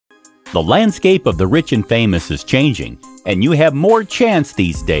The landscape of the rich and famous is changing, and you have more chance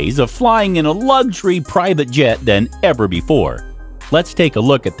these days of flying in a luxury private jet than ever before. Let's take a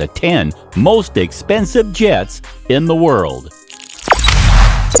look at the 10 most expensive jets in the world.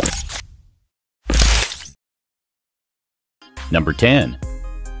 Number 10.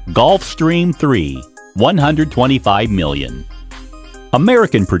 Gulfstream III, $125 million.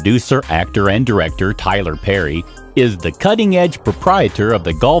 American producer, actor, and director Tyler Perry is the cutting-edge proprietor of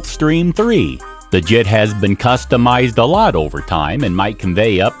the Gulfstream III. The jet has been customized a lot over time and might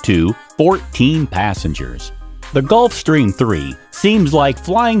convey up to 14 passengers. The Gulfstream III seems like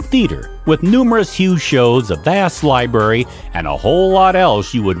flying theater, with numerous huge shows, a vast library, and a whole lot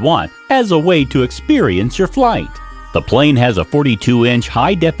else you would want as a way to experience your flight. The plane has a 42-inch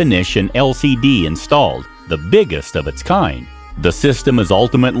high-definition LCD installed, the biggest of its kind. The system is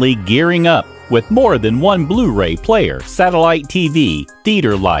ultimately gearing up with more than one Blu-ray player, satellite TV,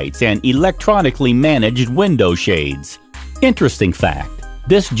 theater lights, and electronically managed window shades. Interesting fact,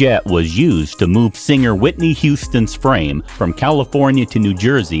 this jet was used to move singer Whitney Houston's frame from California to New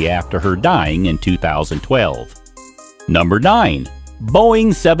Jersey after her dying in 2012. Number 9. Boeing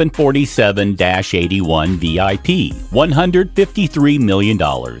 747-81 VIP, $153 million.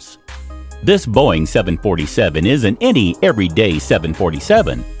 This Boeing 747 isn't any everyday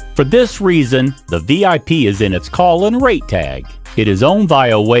 747. For this reason, the VIP is in its call and rate tag. It is owned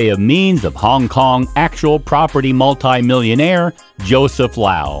by way of means of Hong Kong actual property multimillionaire Joseph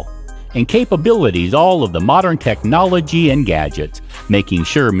Lau, and capabilities all of the modern technology and gadgets, making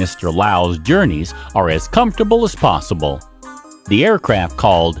sure Mr. Lau's journeys are as comfortable as possible. The aircraft,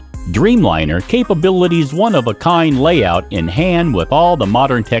 called Dreamliner, capabilities one-of-a-kind layout in hand with all the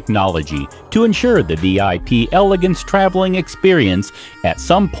modern technology to ensure the VIP elegance traveling experience at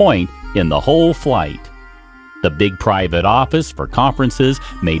some point in the whole flight. The big private office for conferences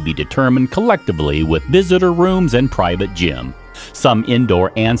may be determined collectively with visitor rooms and private gym. Some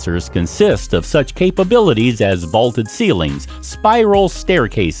indoor answers consist of such capabilities as vaulted ceilings, spiral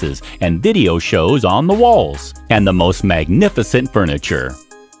staircases, and video shows on the walls, and the most magnificent furniture.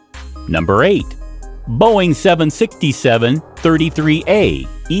 Number 8. Boeing 767-33A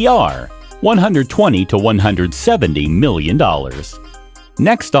ER, $120 to $170 million.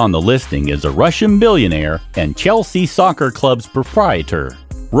 Next on the listing is a Russian billionaire and Chelsea Soccer Club's proprietor,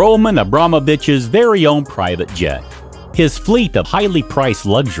 Roman Abramovich's very own private jet. His fleet of highly priced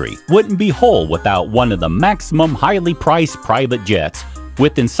luxury wouldn't be whole without one of the maximum highly priced private jets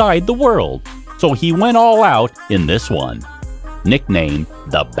inside the world, so he went all out in this one. Nicknamed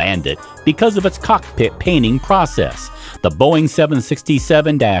the Bandit because of its cockpit painting process, the Boeing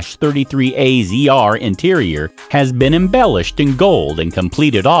 767-33A's ER interior has been embellished in gold and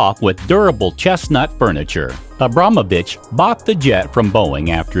completed off with durable chestnut furniture. Abramovich bought the jet from Boeing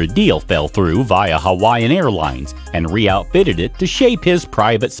after a deal fell through via Hawaiian Airlines and re-outfitted it to shape his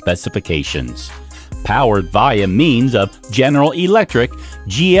private specifications. Powered via means of General Electric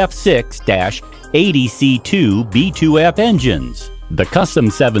GF6-80C2 B2F engines. The custom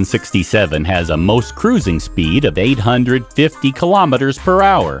 767 has a most cruising speed of 850 kilometers per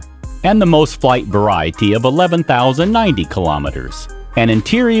hour and the most flight variety of 11,090 kilometers. An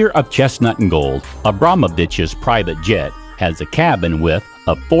interior of chestnut and gold, Abramovich's private jet has a cabin width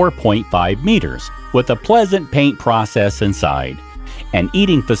of 4.5 meters with a pleasant paint process inside. An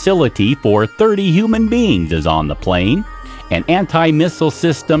eating facility for 30 human beings is on the plane. An anti-missile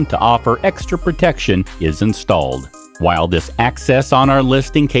system to offer extra protection is installed. While this access on our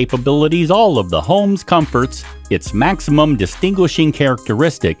listing capabilities all of the home's comforts, its maximum distinguishing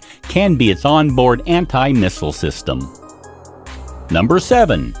characteristic can be its onboard anti-missile system. Number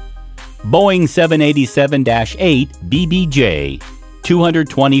 7. Boeing 787-8 BBJ,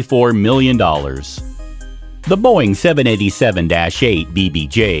 $224 million. The Boeing 787-8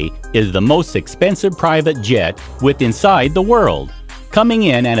 BBJ is the most expensive private jet inside the world, coming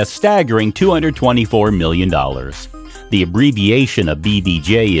in at a staggering $224 million. The abbreviation of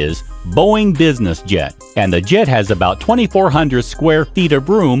BBJ is Boeing Business Jet, and the jet has about 2,400 square feet of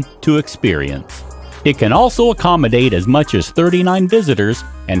room to experience. It can also accommodate as much as 39 visitors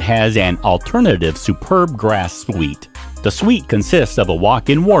and has an alternative superb grass suite. The suite consists of a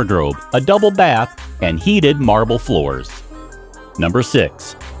walk-in wardrobe, a double bath, and heated marble floors. Number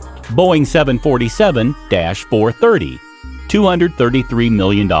 6. Boeing 747-430, $233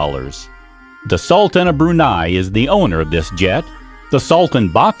 million. The Sultan of Brunei is the owner of this jet. The Sultan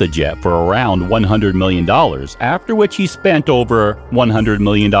bought the jet for around $100 million, after which he spent over $100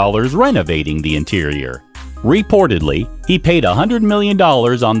 million renovating the interior. Reportedly, he paid $100 million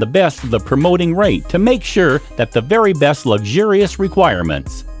on the best of the promoting rate to make sure that the very best luxurious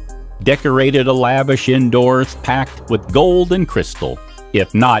requirements. decorated a lavish indoors packed with gold and crystal,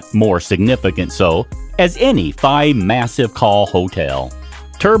 if not more significant so, as any 5 massive call hotel.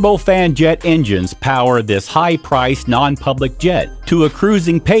 Turbofan jet engines power this high-priced non-public jet to a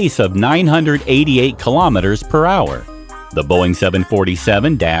cruising pace of 988 kilometers per hour. The Boeing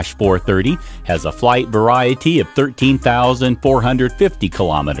 747-430 has a flight variety of 13,450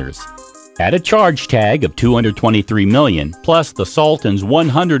 kilometers. At a charge tag of $223 million, plus the Sultan's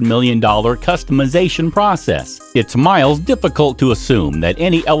 $100 million customization process, it's miles difficult to assume that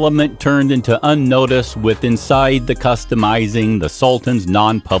any element turned into unnoticed with inside the customizing the Sultan's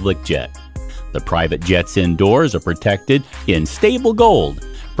non-public jet. The private jets indoors are protected in stable gold,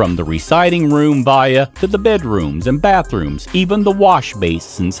 from the reciting room via to the bedrooms and bathrooms. Even the wash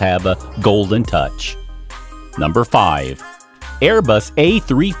basins have a golden touch. Number 5. Airbus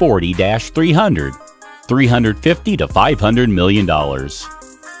A340-300, $350 to $500 million.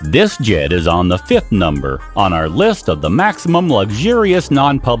 This jet is on the 5th number on our list of the maximum luxurious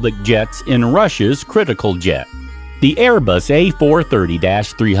non-public jets in Russia's critical jet. The Airbus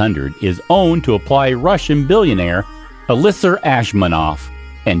A340-300 is owned to apply Russian billionaire Alisher Ashmanov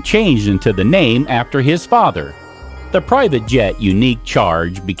and changed into the name after his father. The private jet unique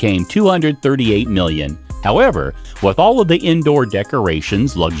charge became $238 million. However, with all of the indoor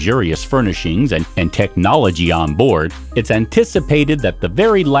decorations, luxurious furnishings, and technology on board, it's anticipated that the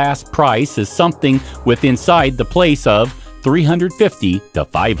very last price is something with inside the place of $350 to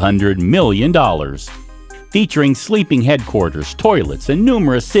 $500 million. Featuring sleeping headquarters, toilets, and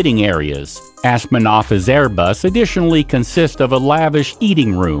numerous sitting areas, Ashmanov's Airbus additionally consists of a lavish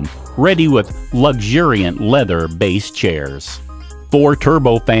eating room, ready with luxuriant leather-based chairs. 4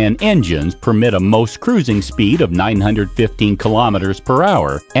 turbofan engines permit a most cruising speed of 915 kilometers per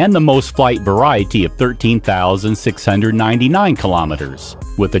hour and the most flight variety of 13,699 kilometers.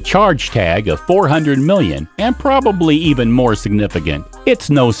 With a charge tag of $400 million, and probably even more significant, it's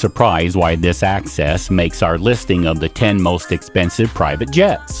no surprise why this access makes our listing of the 10 most expensive private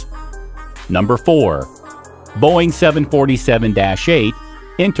jets. Number 4. Boeing 747-8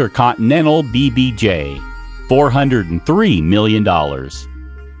 Intercontinental BBJ, $403 million.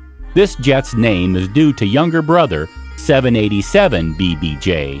 This jet's name is due to younger brother 787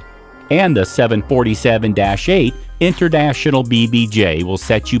 BBJ, and the 747-8 International BBJ will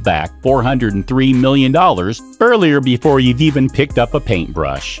set you back $403 million earlier before you've even picked up a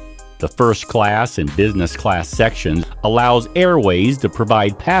paintbrush. The first class and business class sections allows Airways to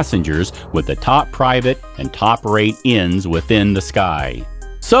provide passengers with the top private and top rate inns within the sky.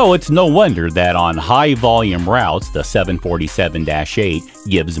 So it's no wonder that on high-volume routes, the 747-8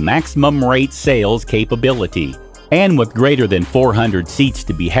 gives maximum rate sales capability. And with greater than 400 seats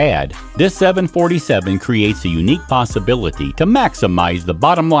to be had, this 747 creates a unique possibility to maximize the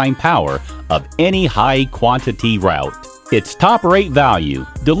bottom-line power of any high-quantity route. It's top-rate value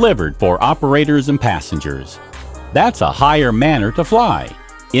delivered for operators and passengers. That's a higher manner to fly.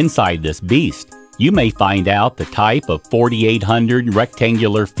 Inside this beast, you may find out the type of 4,800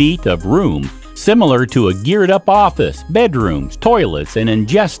 rectangular feet of room, similar to a geared-up office, bedrooms, toilets, and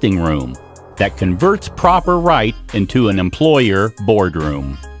ingesting room that converts proper right into an employer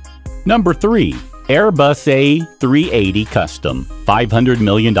boardroom. Number 3. Airbus A380 Custom, $500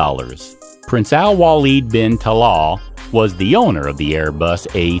 million. Prince Al Walid bin Talal was the owner of the Airbus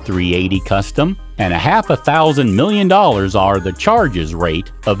A380 Custom, and $500 million are the charges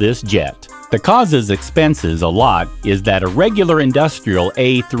rate of this jet. The causes expenses a lot is that a regular industrial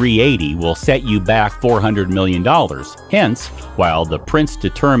A380 will set you back $400 million. Hence, while the Prince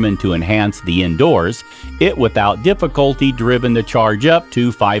determined to enhance the indoors, it without difficulty driven the charge up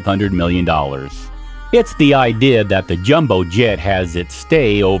to $500 million. It's the idea that the jumbo jet has its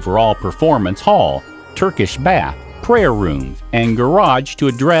stay overall performance hall, Turkish bath, prayer rooms, and garage to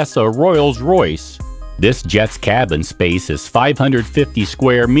address a Rolls-Royce. This jet's cabin space is 550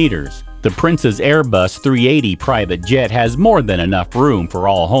 square meters. The Prince's Airbus 380 private jet has more than enough room for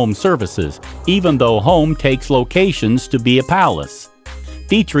all home services, even though home takes locations to be a palace.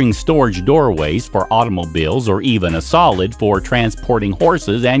 Featuring storage doorways for automobiles or even a solid for transporting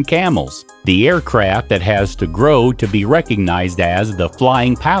horses and camels. The aircraft that has to grow to be recognized as the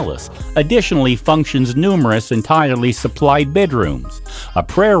Flying Palace additionally functions numerous entirely supplied bedrooms, a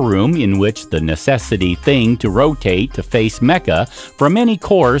prayer room in which the necessity thing to rotate to face Mecca from any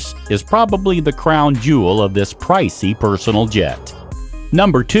course is probably the crown jewel of this pricey personal jet.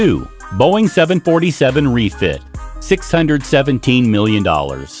 Number 2. Boeing 747 Refit, $617 million.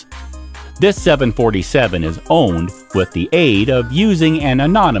 This 747 is owned with the aid of using an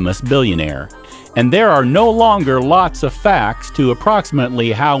anonymous billionaire, and there are no longer lots of facts to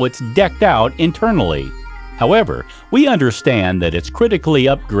approximately how it's decked out internally. However, we understand that it's critically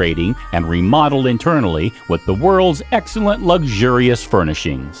upgrading and remodeled internally with the world's excellent luxurious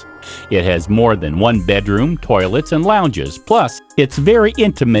furnishings. It has more than one bedroom, toilets, and lounges, plus its very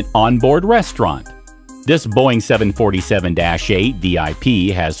intimate onboard restaurant. This Boeing 747-8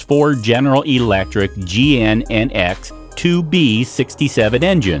 VIP has 4 General Electric GNNX 2B67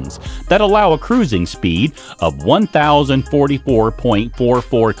 engines that allow a cruising speed of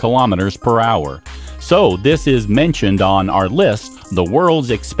 1,044.44 kilometers per hour. So this is mentioned on our list. The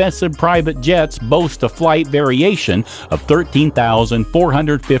world's expensive private jets boast a flight variation of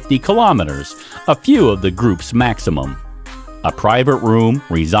 13,450 kilometers, a few of the group's maximum. A private room,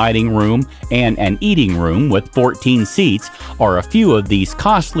 residing room, and an eating room with 14 seats are a few of these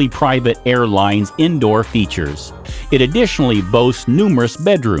costly private airlines' indoor features. It additionally boasts numerous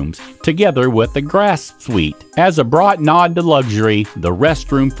bedrooms, together with a grass suite. As a broad nod to luxury, the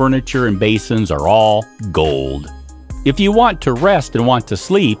restroom furniture and basins are all gold. If you want to rest and want to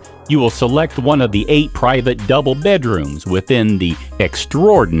sleep, you will select one of the 8 private double bedrooms within the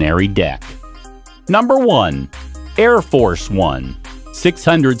extraordinary deck. Number 1. Air Force One,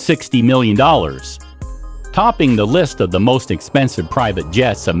 $660 million. Topping the list of the most expensive private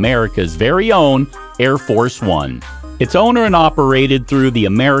jets, America's very own Air Force One. It's owned and operated through the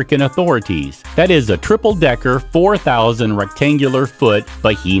American authorities. That is a triple-decker, 4,000 rectangular foot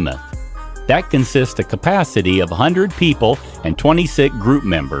behemoth. That consists a capacity of 100 people and 26 group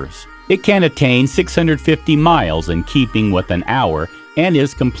members. It can attain 650 miles in keeping with an hour and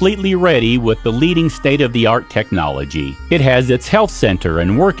is completely ready with the leading state-of-the-art technology. It has its health center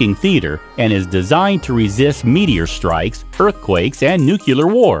and working theater and is designed to resist meteor strikes, earthquakes, and nuclear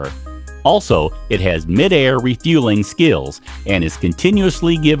war. Also, it has mid-air refueling skills and is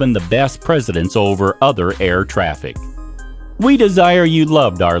continuously given the best precedence over other air traffic. We desire you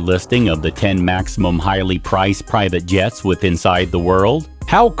loved our listing of the 10 maximum highly priced private jets with inside the world.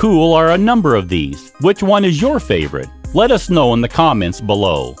 How cool are a number of these? Which one is your favorite? Let us know in the comments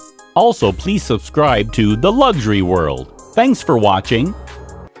below. Also, please subscribe to The Luxury World. Thanks for watching.